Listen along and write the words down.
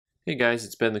Hey guys,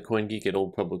 it's Ben the Coin Geek at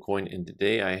Old Pueblo Coin, and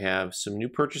today I have some new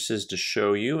purchases to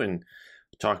show you and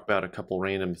talk about a couple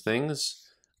random things.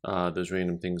 Those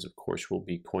random things, of course, will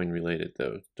be coin related,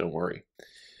 though. Don't worry.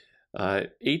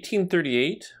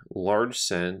 1838, large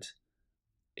cent,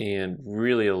 and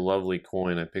really a lovely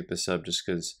coin. I picked this up just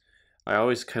because I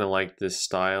always kind of like this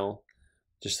style,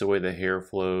 just the way the hair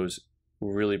flows.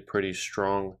 Really pretty,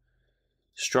 strong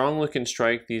looking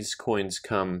strike. These coins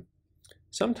come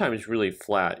sometimes really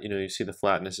flat. You see the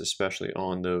flatness especially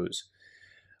on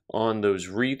those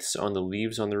wreaths, on the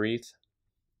leaves on the wreath.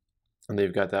 And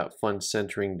they've got that fun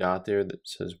centering dot there that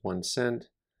says 1 cent.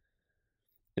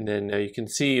 And then now you can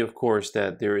see, of course,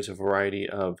 that there is a variety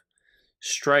of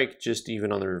strike just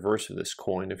even on the reverse of this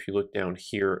coin. If you look down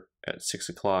here at 6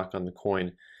 o'clock on the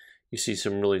coin, you see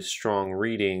some really strong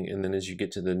reading. And then as you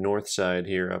get to the north side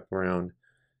here up around,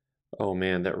 oh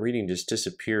man, that reading just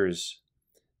disappears.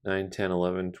 9, 10,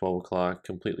 11, 12 o'clock,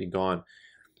 completely gone.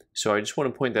 So I just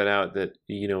want to point that out that,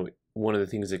 one of the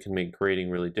things that can make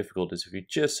grading really difficult is if you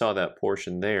just saw that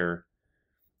portion there,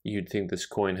 you'd think this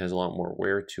coin has a lot more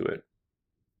wear to it.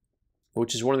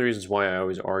 Which is one of the reasons why I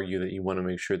always argue that you want to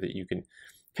make sure that you can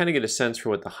kind of get a sense for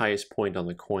what the highest point on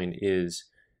the coin is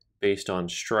based on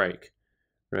strike,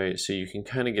 right? So you can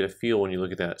kind of get a feel when you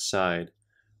look at that side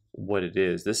what it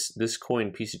is. This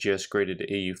coin PCGS graded to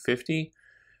AU50.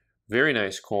 Very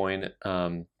nice coin.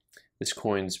 This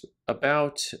coin's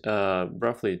about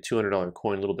roughly a $200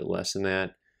 coin, a little bit less than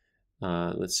that.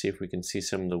 Let's see if we can see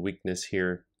some of the weakness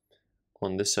here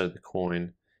on this side of the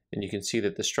coin. And you can see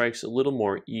that the strike's a little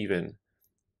more even.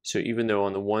 So even though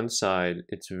on the one side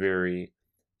it's very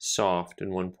soft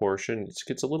in one portion, it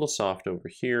gets a little soft over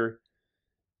here,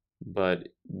 but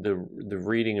the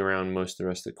reading around most of the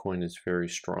rest of the coin is very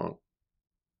strong.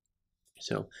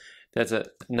 So that's a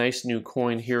nice new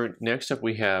coin here. Next up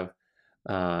we have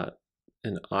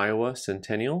an Iowa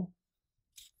Centennial.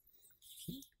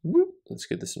 Whoop. Let's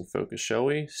get this in focus, shall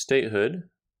we? Statehood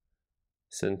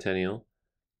Centennial.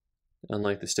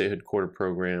 Unlike the statehood quarter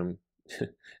program,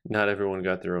 not everyone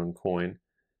got their own coin.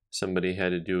 Somebody had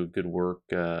to do good work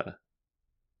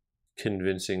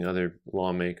convincing other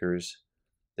lawmakers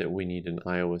that we need an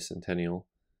Iowa Centennial.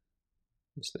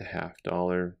 It's the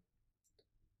 $50.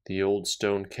 The old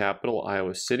stone capital,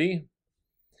 Iowa City.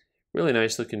 Really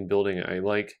nice looking building. I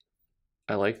like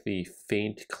the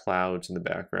faint clouds in the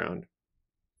background.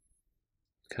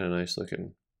 Kind of nice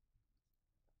looking.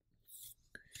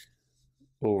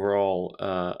 Overall,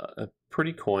 a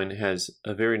pretty coin. Has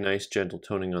a very nice gentle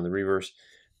toning on the reverse.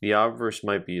 The obverse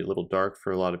might be a little dark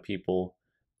for a lot of people.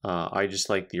 I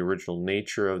just like the original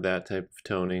nature of that type of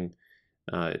toning.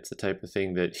 It's the type of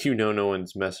thing that no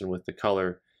one's messing with the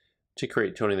color to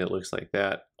create toning that looks like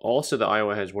that. Also, the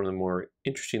Iowa has one of the more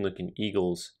interesting looking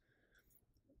eagles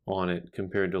on it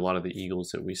compared to a lot of the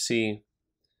eagles that we see.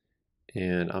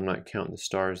 And I'm not counting the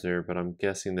stars there, but I'm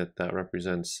guessing that that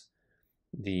represents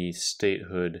the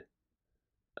statehood,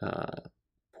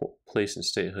 place in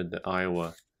statehood that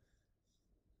Iowa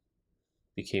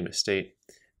became a state.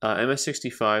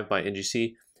 MS65 by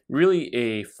NGC. Really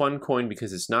a fun coin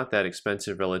because it's not that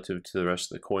expensive relative to the rest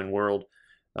of the coin world.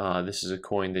 This is a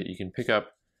coin that you can pick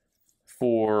up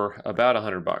for about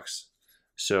 $100.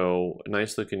 So a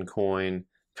nice looking coin,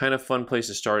 kind of fun place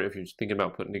to start if you're thinking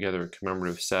about putting together a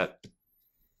commemorative set.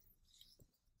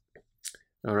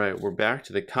 All right, we're back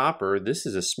to the copper. This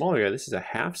is a smaller guy. This is a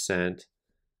 ½ cent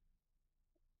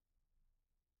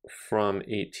from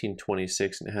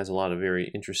 1826, and it has a lot of very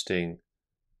interesting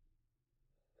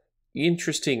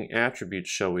attributes,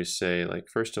 shall we say. Like,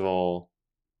 first of all,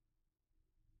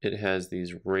 it has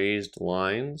these raised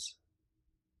lines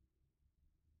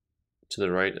to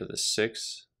the right of the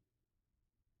 6,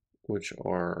 which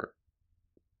are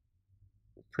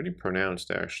pretty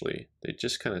pronounced, actually. They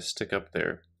just kind of stick up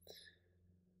there.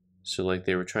 So like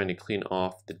they were trying to clean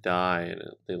off the die and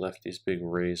they left these big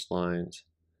raised lines.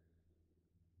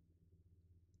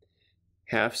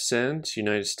 ½ cent,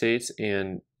 United States,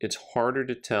 and it's harder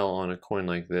to tell on a coin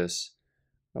like this.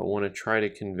 I want to try to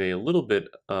convey a little bit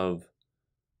of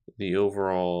the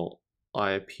overall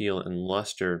eye appeal and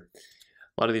luster.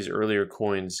 A lot of these earlier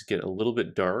coins get a little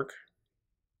bit dark.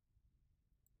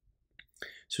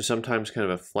 So sometimes kind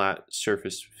of a flat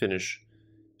surface finish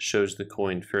shows the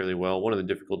coin fairly well. One of the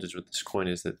difficulties with this coin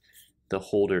is that the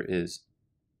holder is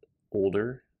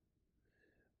older,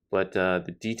 but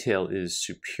the detail is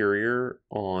superior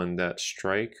on that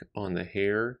strike on the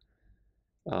hair.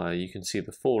 You can see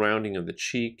the full rounding of the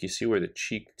cheek. You see where the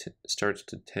cheek starts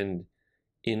to tend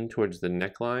in towards the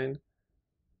neckline.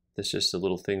 That's just a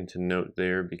little thing to note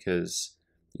there because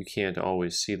you can't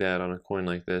always see that on a coin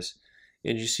like this.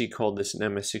 And you see called this an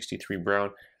MS63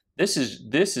 brown. This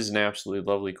is an absolutely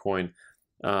lovely coin.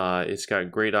 It's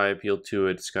got great eye appeal to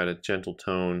it. It's got a gentle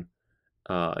tone,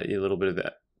 a little bit of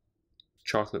that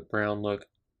chocolate brown look.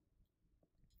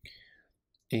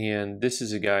 And this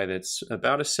is a guy that's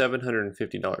about a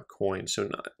 $750 coin, so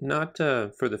not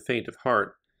for the faint of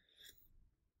heart,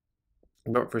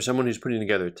 but for someone who's putting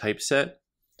together a typeset,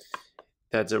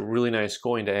 that's a really nice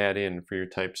coin to add in for your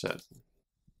typeset.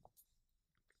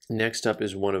 Next up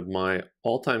is one of my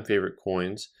all-time favorite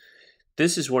coins.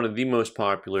 This is one of the most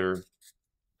popular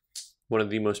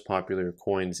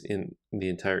coins in the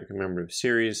entire commemorative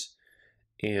series,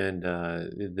 and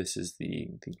this is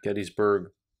the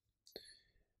Gettysburg.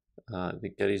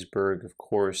 The Gettysburg, of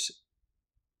course,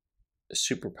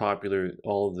 super popular.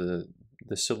 All of the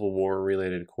Civil War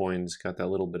related coins got that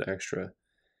little bit extra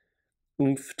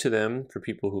oomph to them for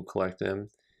people who collect them.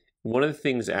 One of the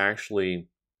things, actually,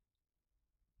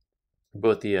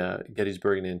 both the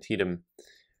Gettysburg and Antietam,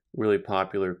 really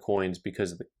popular coins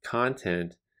because of the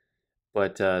content,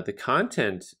 but the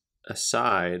content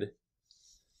aside,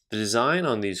 the design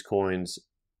on these coins,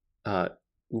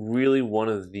 really one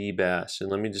of the best. And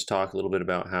let me just talk a little bit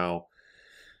about how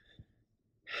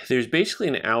there's basically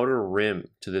an outer rim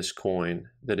to this coin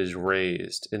that is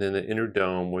raised, and then the inner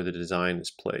dome where the design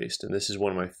is placed. And this is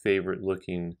one of my favorite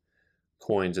looking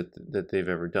coins that they've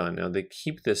ever done. Now, they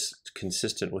keep this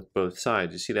consistent with both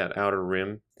sides. You see that outer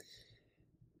rim,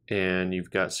 and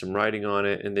you've got some writing on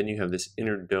it, and then you have this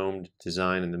inner domed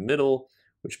design in the middle,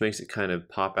 which makes it kind of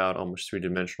pop out almost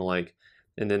three-dimensional like.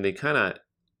 And then they kind of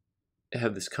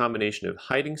have this combination of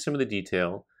hiding some of the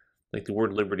detail, like the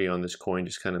word Liberty on this coin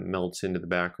just kind of melts into the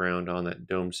background on that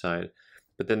dome side,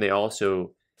 but then they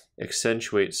also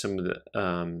accentuate some of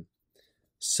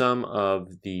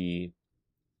the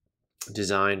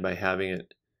design by having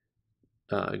it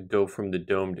go from the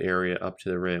domed area up to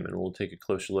the rim. And we'll take a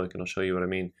closer look and I'll show you what I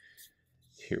mean.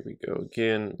 Here we go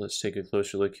again. Let's take a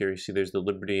closer look here. You see there's the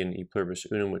Liberty and E Pluribus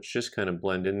Unum, which just kind of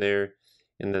blend in there.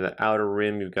 And then the outer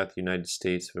rim, you've got the United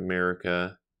States of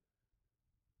America,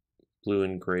 blue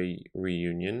and gray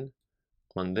reunion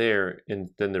on there.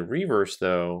 And then the reverse,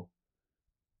 though,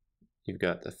 you've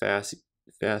got the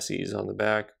fasces on the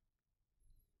back.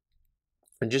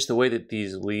 And just the way that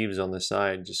these leaves on the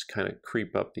side just kind of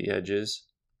creep up the edges.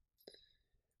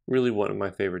 Really one of my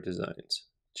favorite designs.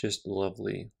 Just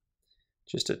lovely.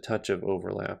 Just a touch of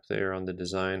overlap there on the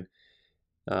design.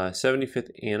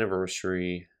 75th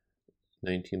anniversary,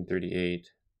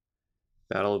 1938.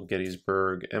 Battle of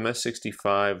Gettysburg.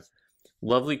 MS65.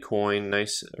 Lovely coin.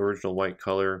 Nice original white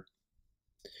color.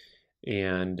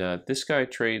 And this guy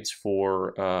trades for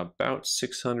about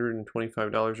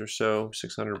 $625 or so,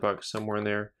 $600 somewhere in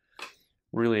there.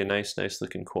 Really a nice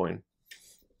looking coin.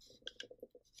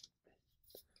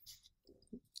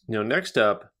 Now, next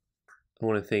up, I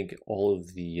want to thank all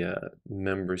of the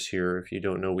members here. If you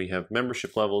don't know, we have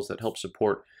membership levels that help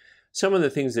support some of the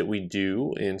things that we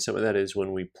do, and some of that is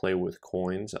when we play with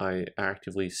coins. I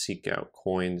actively seek out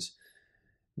coins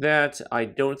that I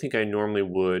don't think I normally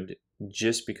would,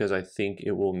 just because I think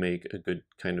it will make a good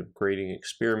kind of grading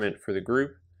experiment for the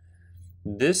group.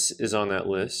 This is on that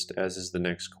list, as is the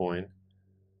next coin.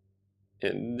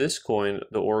 And this coin,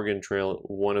 the Oregon Trail,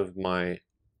 one of my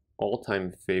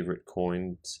all-time favorite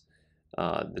coins.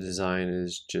 The design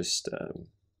is just,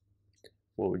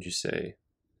 what would you say,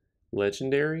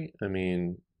 legendary? I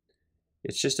mean,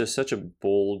 it's just such a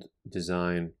bold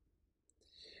design.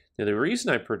 Now, the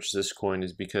reason I purchased this coin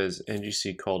is because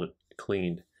NGC called it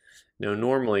cleaned. Now,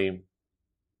 normally,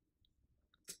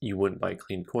 you wouldn't buy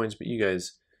clean coins, but you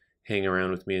guys hang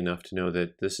around with me enough to know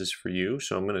that this is for you.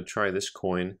 So I'm going to try this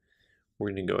coin.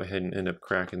 We're going to go ahead and end up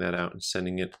cracking that out and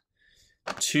sending it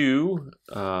to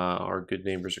our good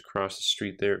neighbors across the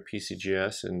street there at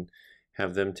PCGS and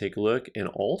have them take a look. And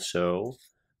also,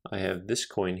 I have this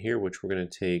coin here, which we're going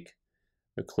to take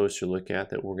a closer look at,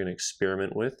 that we're going to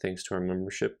experiment with thanks to our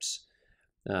memberships.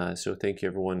 So thank you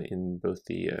everyone in both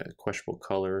the questionable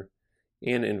color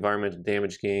and environmental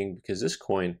damage gang, because this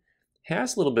coin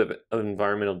has a little bit of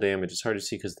environmental damage. It's hard to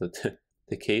see because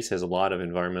the case has a lot of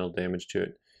environmental damage to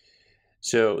it.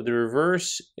 So the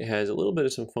reverse has a little bit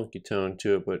of some funky tone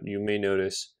to it, but you may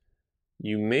notice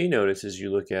as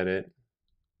you look at it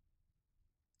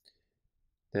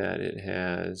that it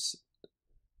has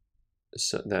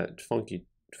that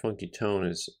funky tone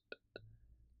is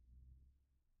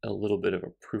a little bit of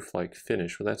a proof-like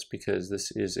finish. Well, that's because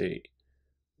this is a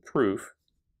proof,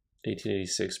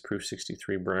 1886 proof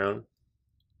 63 brown,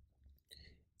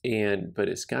 but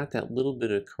it's got that little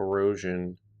bit of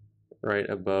corrosion right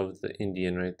above the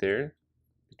Indian right there,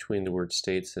 between the word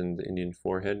states and the Indian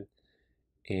forehead.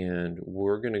 and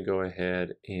we're going to go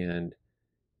ahead and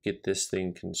get this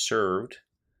thing conserved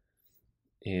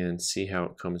and see how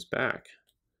it comes back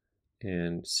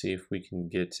and see if we can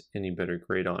get any better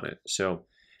grade on it. So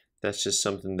that's just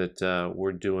something that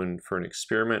we're doing for an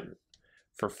experiment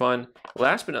for fun.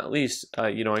 Last but not least,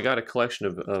 you know, I got a collection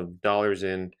of dollars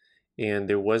in, and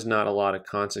there was not a lot of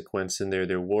consequence in there.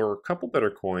 There were a couple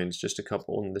better coins, just a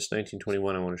couple. And this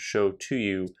 1921 I want to show to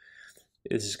you.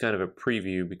 This is kind of a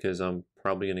preview because I'm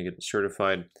probably going to get it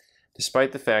certified,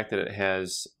 despite the fact that it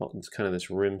has it's kind of this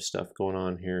rim stuff going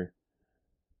on here.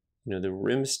 You know, the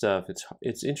rim stuff,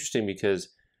 it's interesting because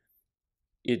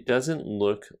it doesn't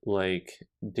look like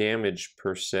damage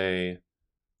per se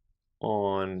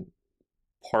on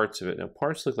parts of it. Now,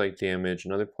 parts look like damage,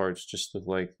 and other parts just look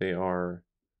like they are,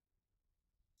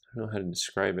 I don't know how to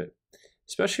describe it.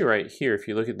 Especially right here, if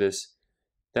you look at this,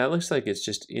 that looks like it's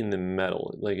just in the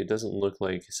metal. Like, it doesn't look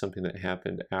like something that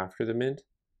happened after the mint.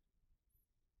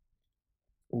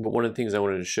 But one of the things I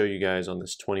wanted to show you guys on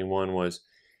this 21 was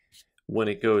when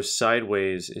it goes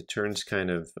sideways, it turns kind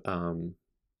of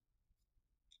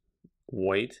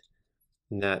white.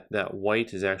 And that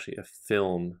white is actually a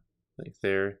film. Like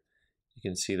there, you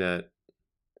can see that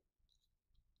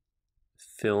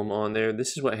film on there.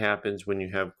 This is what happens when you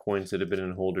have coins that have been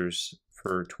in holders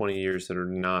for 20 years that are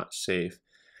not safe.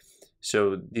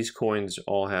 So these coins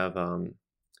all have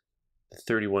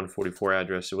 3144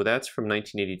 address. Well, that's from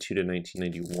 1982 to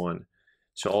 1991.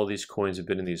 So all these coins have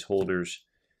been in these holders,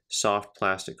 soft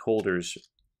plastic holders,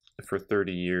 for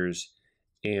 30 years,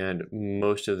 and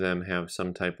most of them have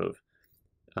some type of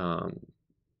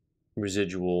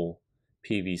residual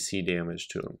PVC damage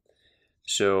to them.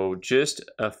 So just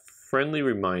a friendly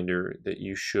reminder that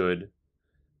you should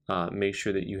make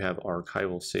sure that you have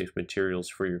archival safe materials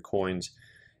for your coins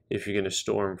if you're going to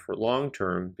store them for long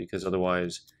term, because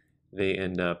otherwise they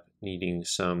end up needing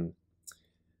some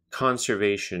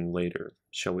conservation later,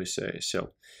 shall we say.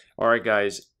 So, all right,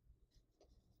 guys,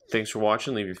 thanks for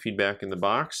watching. Leave your feedback in the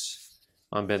box.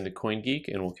 I'm Ben the Coin Geek,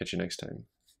 and we'll catch you next time.